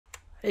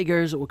Hey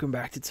guys, welcome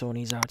back to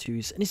Tony's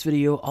How-Tos. In this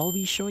video, I'll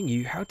be showing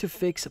you how to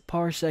fix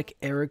Parsec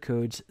Error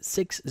Codes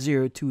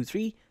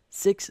 6023,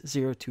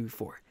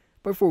 6024.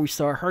 Before we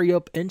start, hurry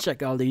up and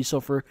check out the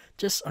software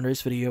just under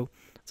this video.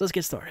 So let's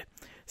get started.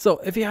 So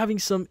if you're having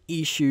some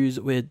issues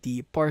with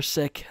the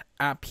Parsec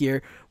app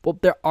here, well,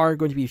 there are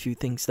going to be a few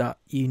things that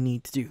you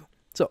need to do.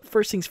 So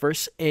first things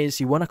first is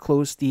you want to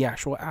close the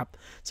actual app.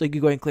 So you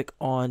can go and click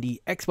on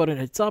the X button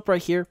at the top right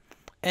here,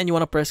 and you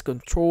want to press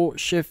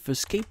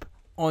Ctrl-Shift-Escape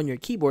on your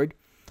keyboard.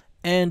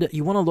 And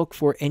you want to look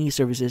for any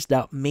services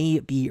that may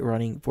be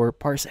running for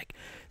Parsec.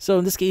 So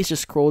in this case,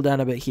 just scroll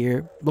down a bit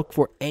here, look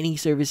for any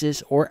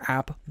services or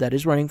app that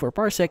is running for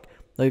Parsec.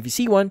 Now if you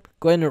see one,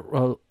 go ahead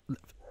and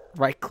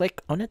right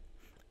click on it,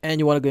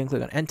 and you want to go and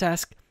click on End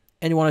Task,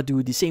 and you want to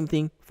do the same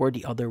thing for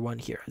the other one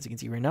here, as you can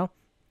see right now.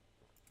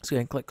 So go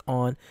ahead and click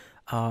on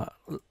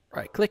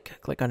right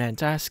click on End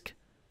Task.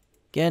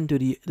 Again, do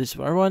this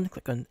other one,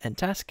 click on End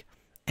Task,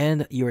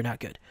 and you are not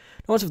good.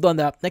 Now, once you've done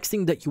that, next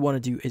thing that you want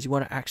to do is you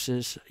want to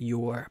access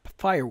your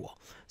firewall.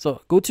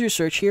 So go to your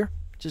search here,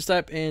 just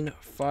type in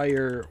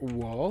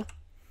firewall,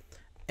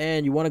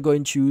 and you want to go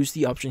and choose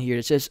the option here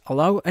that says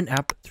allow an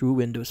app through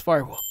Windows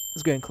Firewall.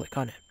 Let's go ahead and click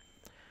on it.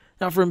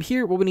 Now from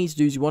here, what we need to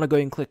do is you want to go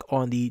and click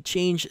on the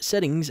change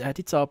settings at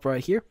the top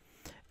right here,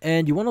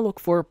 and you want to look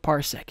for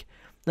Parsec.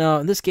 Now,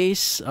 in this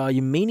case,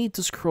 you may need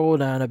to scroll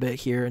down a bit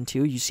here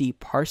until you see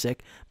Parsec,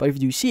 but if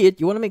you do see it,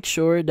 you want to make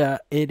sure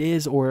that it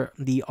is, or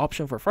the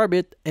option for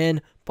private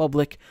and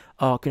public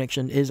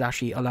connection is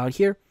actually allowed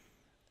here.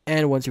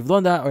 And once you've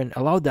done that, or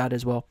allowed that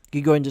as well,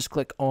 you go and just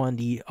click on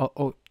the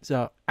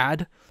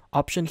add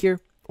option here,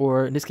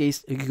 or in this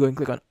case, you can go and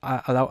click on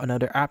allow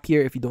another app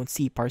here if you don't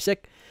see Parsec.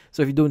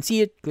 So if you don't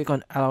see it, click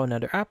on allow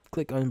another app,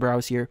 click on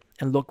browse here,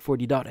 and look for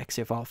the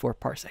 .exe file for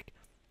Parsec.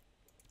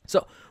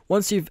 So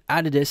once you've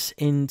added this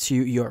into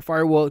your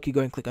firewall, you can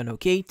go and click on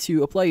OK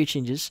to apply your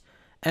changes,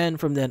 and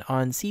from then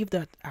on, see if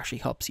that actually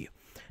helps you.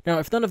 Now,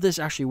 if none of this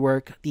actually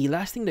work, the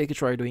last thing that you could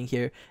try doing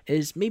here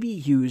is maybe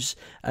use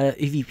a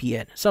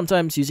VPN.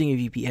 Sometimes using a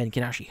VPN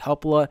can actually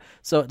help a lot.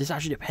 So this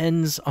actually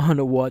depends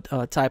on what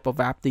type of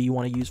app that you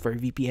want to use for a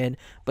VPN.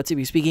 But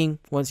typically speaking,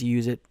 once you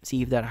use it,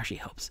 see if that actually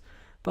helps.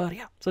 But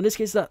yeah, so in this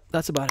case,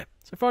 that's about it.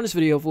 So if you found this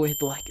video, hit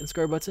the like and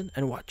subscribe button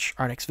and watch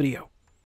our next video.